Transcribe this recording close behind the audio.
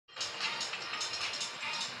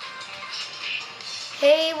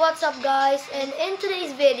Hey, what's up guys? And in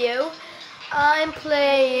today's video, I'm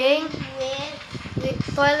playing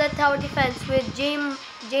with Toilet Tower Defense with James.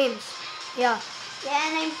 Yeah. Yeah,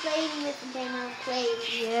 and I'm playing with Demo Play.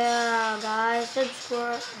 Yeah, guys,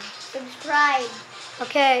 Subscribe.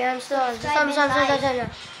 Okay, I'm still on.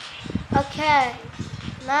 Okay,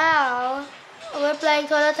 now we're playing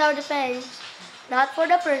Toilet Tower Defense. Not for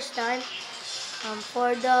the first time.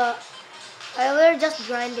 We're just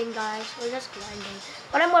grinding, guys. We're just grinding.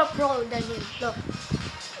 But I'm more pro than him. Look.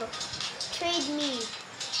 Trade me.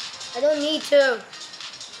 I don't need to.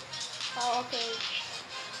 Oh, okay.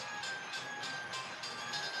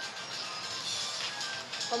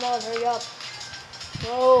 Come on, hurry up.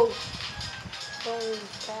 Go. Go,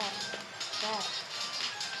 stop.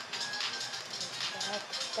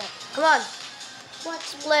 Come on.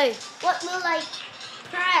 Let's play. What will I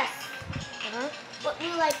press? What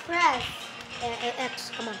will I press?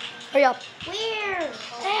 X, come on. Hurry up. Where?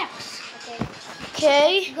 X.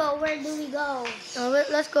 Okay. Go. Where do we go?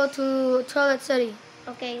 Let's go to Toilet City.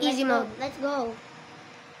 Okay. Easy mode. Let's go.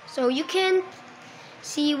 So you can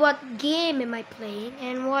see what game am I playing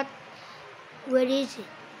and what is it.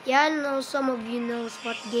 Yeah, I know some of you knows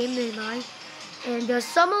what game am I. And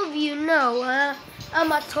some of you know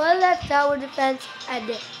I'm a Toilet Tower Defense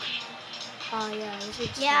addict. Oh yeah,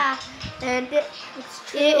 yeah. And it's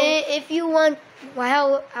true. If you want,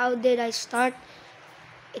 how did I start?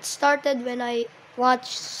 It started when I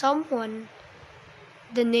watched someone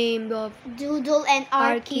the name of Doodle and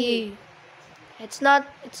Arky. It's not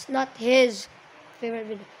his favorite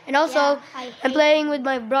video. And also, yeah, I'm playing with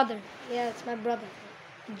my brother. Yeah, it's my brother,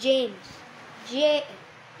 James. Yeah.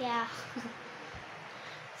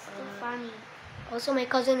 So funny. Also, my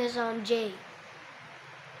cousin is on J.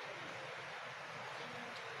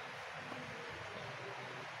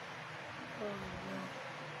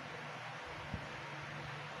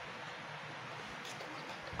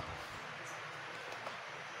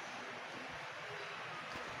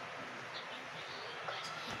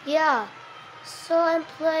 Yeah, so I'm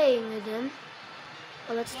playing with him.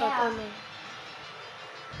 Well, let's start on there.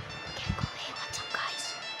 Hey, what's up,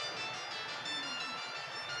 guys?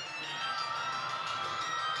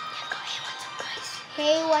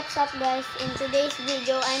 Hey, what's up, guys? In today's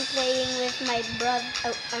video, I'm playing with my brother.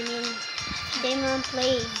 Damon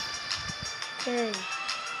Plays. Okay.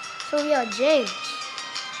 So yeah, James.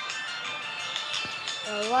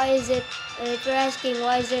 Why is it? If you're asking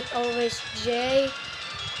why is it always J,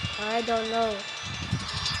 I don't know.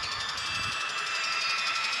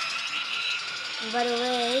 And by the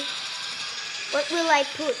way, what will I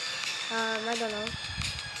put? I don't know.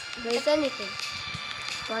 There's anything.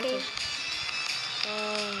 Okay.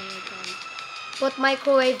 Oh my god. Put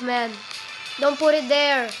microwave man. Don't put it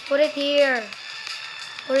there. Put it here.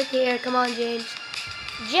 Put it here. Come on, James.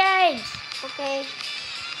 James! Okay.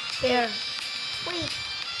 Here. Wait.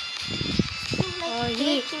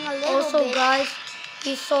 He also, guys,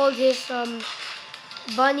 he sold his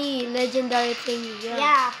bunny legendary thing.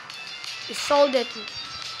 Yeah. He sold it.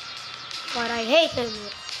 But I hate him.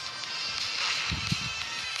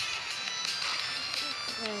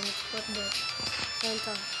 And let's put the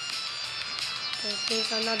center. Okay,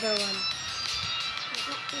 there's another one.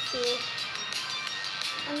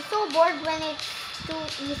 I'm so bored when it's too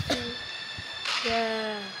easy.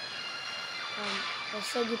 Yeah. I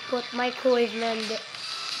said you put microwave man there.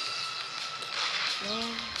 Yeah.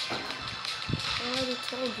 I already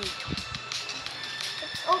told you.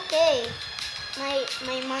 It's okay.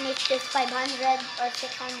 My money is just 500 or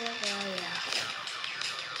 600. Yeah.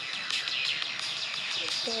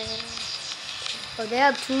 Okay. Oh, they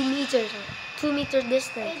have 2 meters. 2 meter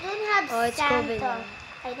distance. I don't have it's COVID Santa. now.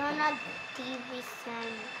 I don't have TV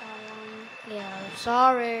Santa. Yeah, I'm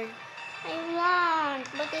sorry. I want,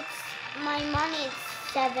 but it's my money is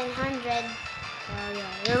 700. Oh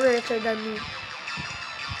yeah, you're richer than me.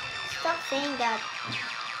 Stop saying that.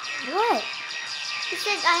 What? You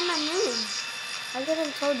said I'm a noob. I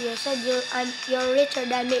didn't told you. I said you're richer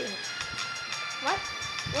than me. What?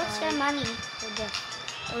 What's your money?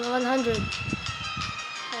 100.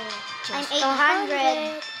 I'm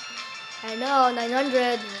 800. I know,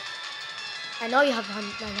 900. I know you have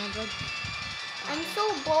 900. I'm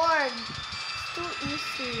so bored. It's too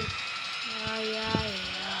easy. Yeah.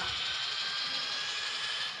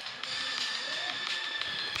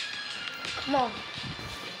 Come on.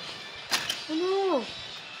 Oh no.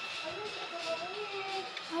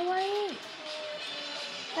 Hawaii.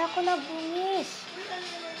 Kaya ako nabungis.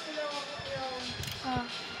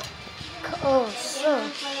 So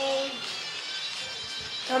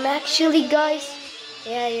I'm actually, guys.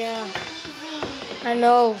 Yeah. I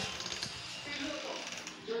know.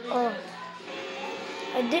 Oh,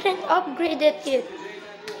 I didn't upgrade it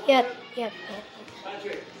yet.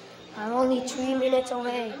 I'm only 3 minutes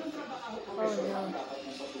away. Oh no.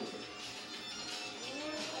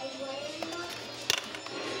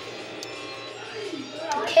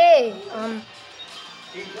 Okay,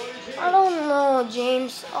 I don't know,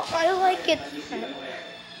 James. I like it.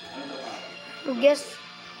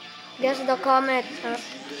 Guess the comment.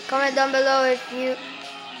 Comment down below if you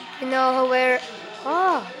know where.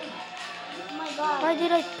 Oh, Oh my god. why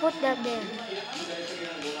did I put that there?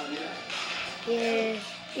 Yeah,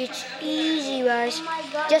 it's easy, guys. Oh my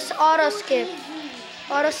god. Just it's auto so skip.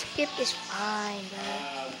 easy. Auto skip is fine,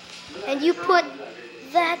 guys. And you put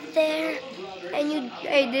that there, and you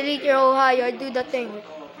delete your Ohio. I do the thing.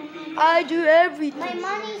 I do My everything.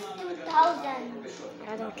 money is 2,000.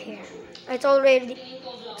 I don't care. It's already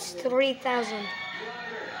 3,000.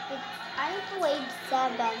 I'm wave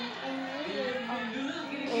 7 and you're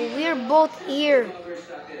Oh, we're both here.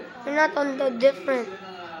 We're not on the different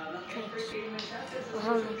tracks.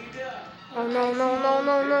 Oh no.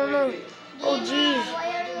 Oh jeez. Why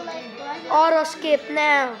are you like running? Auto skip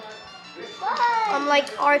now. Why? I'm like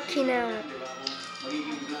Arky now.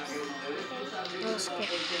 Auto skip.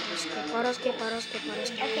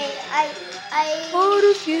 Okay, I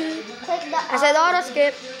Auto skip. click the I said auto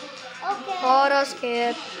skip. Okay. Auto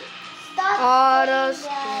skip. Stop Auto saying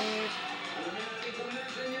that. skip.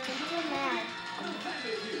 I'm too mad.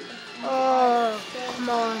 Oh, come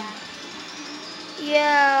on.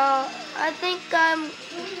 Yeah, I think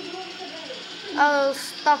I'll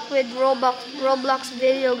stuck with Roblox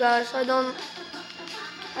video, guys.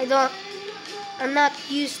 I'm not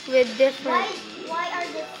used with different. Why are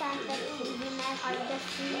the Santa women are just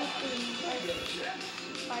sleeping?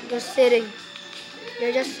 Just sitting.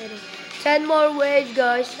 They're just sitting. 10 more waves,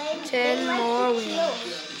 guys. 10 like more to waves.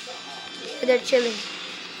 chill. They're chilling.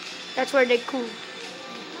 That's where they're cool.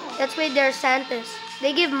 That's why they're Santas.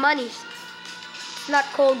 They give money. It's not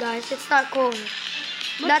cold, guys. It's not cold.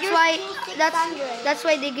 But That's you're why still that's 600. that's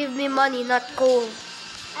why they give me money, not cold.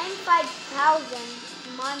 I'm 5,000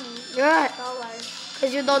 money. Yeah, Dollars.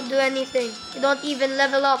 because you don't do anything. You don't even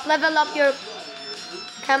level up. Level up your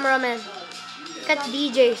cameraman. Look at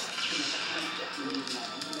DJs.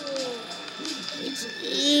 It's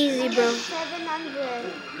easy, bro.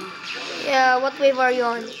 700. Yeah, what wave are you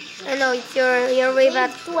on? I know it's your wave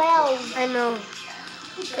at. 12. I know.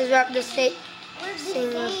 Because we have the same. We're the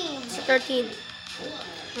Same. same. It's 13.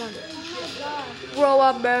 Come on. Oh my god. Grow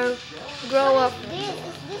up, bro. Grow up. Is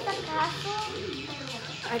this a castle?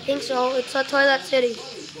 I think so. It's a toilet city.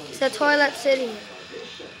 It's a toilet city.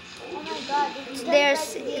 Oh my god. It's just their like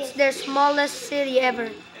this. it's their smallest city ever.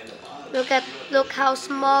 Look how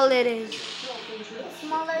small it is. It's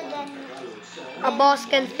smaller than A boss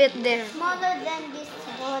can fit there. smaller than this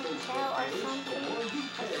hotel or something.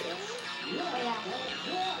 Oh yeah.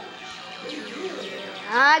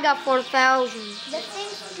 I got 4,000. The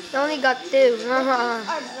things I only got 2. are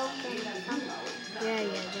broken. Yeah.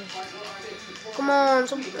 Come on,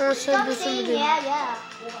 Stop do saying something.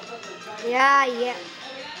 yeah. Yeah.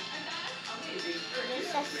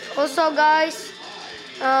 There's a Also, guys,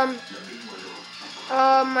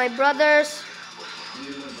 my brother's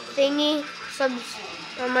thingy,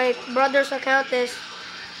 my brother's account is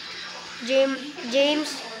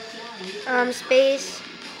James space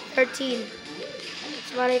 13.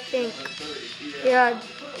 That's what I think. Yeah,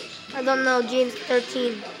 I don't know, James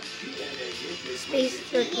 13 space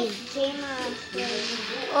 13.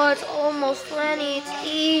 Oh, it's almost 20. It's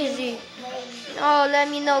easy. Oh, let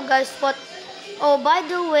me know, guys. What? Oh, by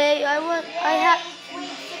the way, I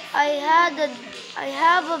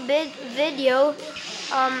have a big video.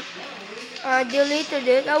 I deleted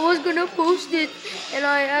it. I was gonna post it, and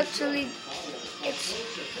I actually,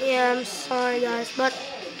 I'm sorry, guys, but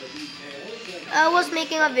I was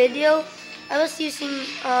making a video. I was using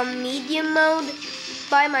medium mode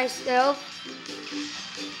by myself,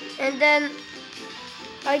 and then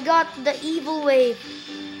I got the evil wave.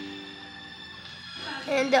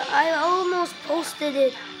 And I almost posted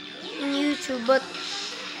it in YouTube, but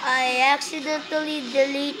I accidentally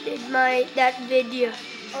deleted that video.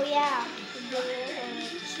 Oh yeah.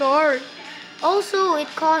 Sorry. Also, it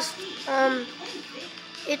cost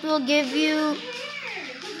it will give you.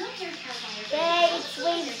 Yeah, it's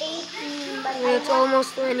wave 18, but It's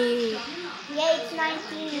almost 20. yeah, it's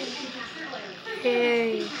 19.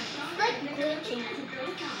 Okay. It's like glitching.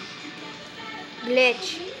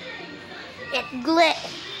 Glitch. It glitch.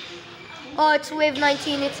 Oh, it's wave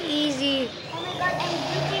 19. It's easy. Oh my god, I'm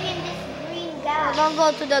glitching in this green Oh, gas. don't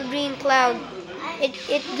go to the green cloud. It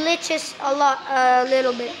glitches a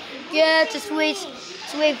little bit. Yeah, it's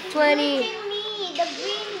It's wave 20. Reaching me, the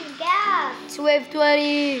green gas. It's wave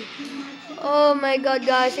 20. Oh my god,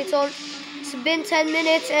 guys. It's been 10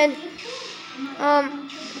 minutes and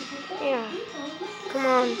yeah. Come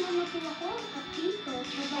on.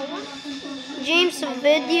 James'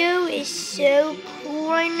 video is so cool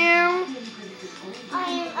right now.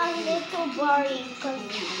 I'm a little boring because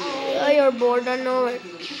Oh, you're bored, I know it.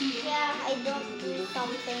 yeah, I don't do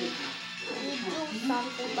something. You do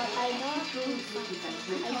something, but I don't do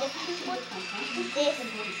something. I just put this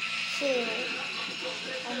two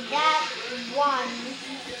and that one.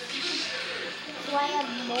 So I am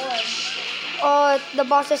bored. Oh, the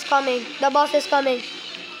boss is coming. The boss is coming.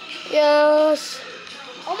 Yes.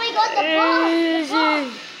 Oh my god, the boss!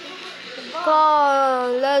 Easy. The boss! Come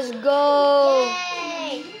on, let's go.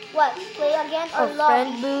 Yay! What? Play again or A lobby?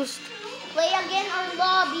 friend boost. Play again or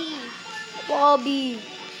lobby? Lobby.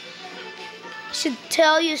 Should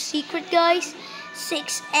tell you a secret, guys.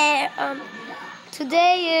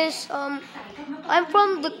 Today is I'm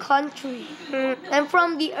from the country. I'm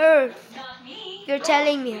from the earth. You're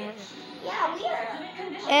telling me. Yeah, we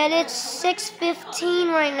are. And it's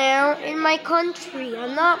 6:15 right now in my country.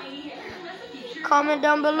 I'm not. Comment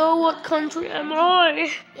down below what country am I?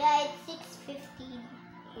 Yeah, it's 6:15.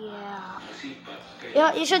 Yeah.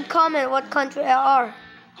 Yeah, you should comment what country I are.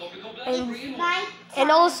 And Night. and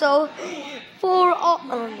also for all.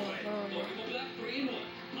 Oh no.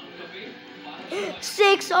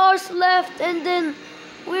 6 hours left, and then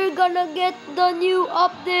we're gonna get the new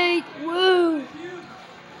update. Woo!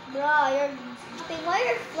 Bro, why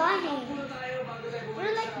you're flying?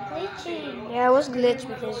 We're like glitching. Yeah, I was glitched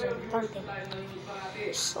because of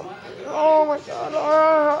something. Oh my god.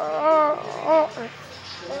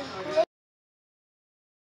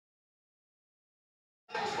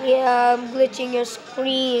 Yeah, I'm glitching your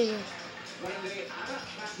screen.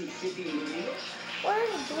 What are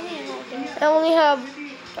you doing out there? I only have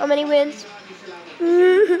how many wins?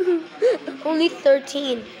 Only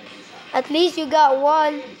 13. At least you got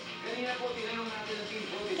one.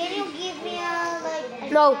 Can you give me a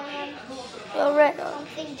No. giant, All right.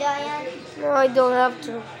 something giant? No, I don't have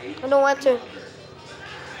to. I don't want to.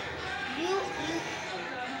 You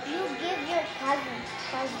give your cousin.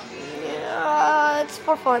 Yeah, it's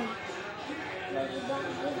for fun. But you don't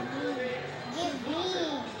give me. Give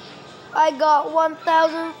me. I got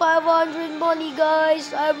 1,500 money,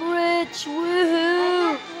 guys. I'm rich. I'm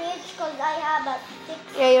Woohoo! not rich because I have a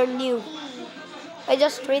 6. Yeah, you're new. I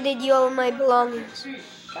just traded you all my belongings.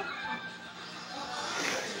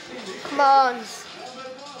 Come on.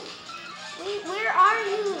 Wait, where are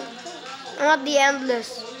you? I'm at the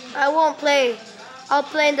endless. I won't play. I'll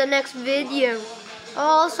play in the next video.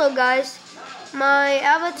 Also, guys, my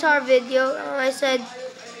avatar video, I said,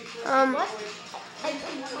 What? I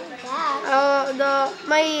don't know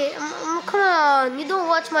that. come on, you don't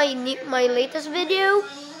watch my latest video?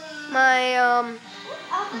 My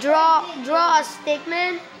draw a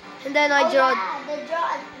stickman, and then I draw Yeah, the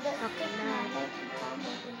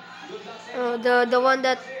draw. the one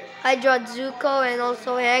that I draw Zuko and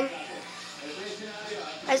also Aang.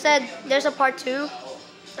 I said there's a part 2.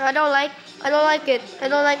 I don't like it. I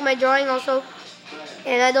don't like my drawing also,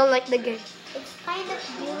 and I don't like the game. It's kind of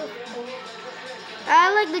beautiful.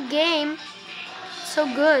 I like the game, so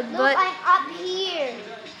good, Look, but I'm up here.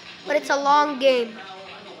 it's a long game.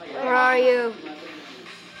 Where are you?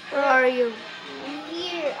 Where are you? I'm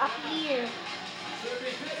here, up here.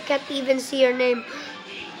 Can't even see your name.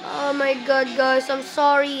 Oh my god, guys, I'm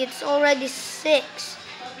sorry. It's already 6:18.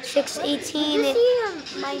 You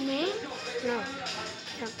see my name? No.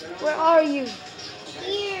 Where are you?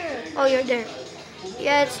 Here. Oh, you're there.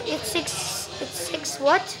 Yeah, it's 6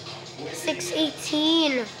 what?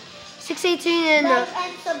 6:18. 6:18 and Like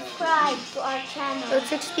and subscribe to our channel.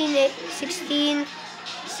 16,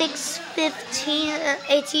 6:15,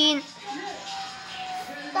 18,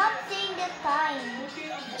 Stop saying the time.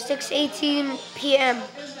 6:18 p.m.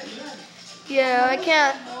 Yeah, I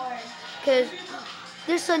can't, cause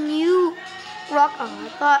there's a new rock.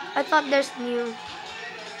 Oh, I thought there's new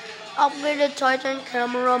upgraded Titan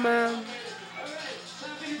cameraman.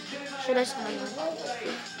 Should I say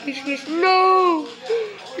this is no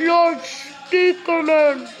large speaker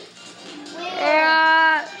man.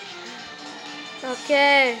 Where?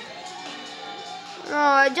 Okay.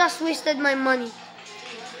 Oh, I just wasted my money.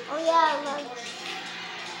 Oh yeah, like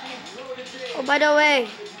Oh, by the way,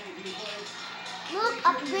 look,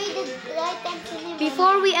 upgraded Titan cinema.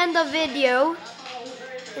 before we end the video,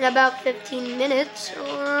 in about 15 minutes,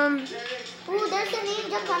 Ooh, there's a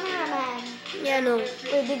ninja cameraman. yeah, no.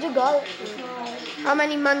 Wait, did you got it? No, How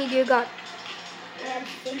many money do you got? I have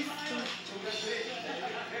 60.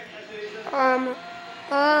 Um,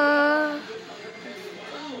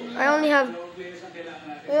 I only have.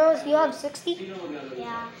 You have 60?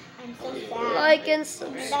 Yeah, I'm so sad. Like and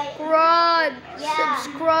subscribe. Yeah.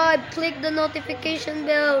 Subscribe. Click the notification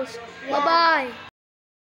bells. Yeah. Bye bye.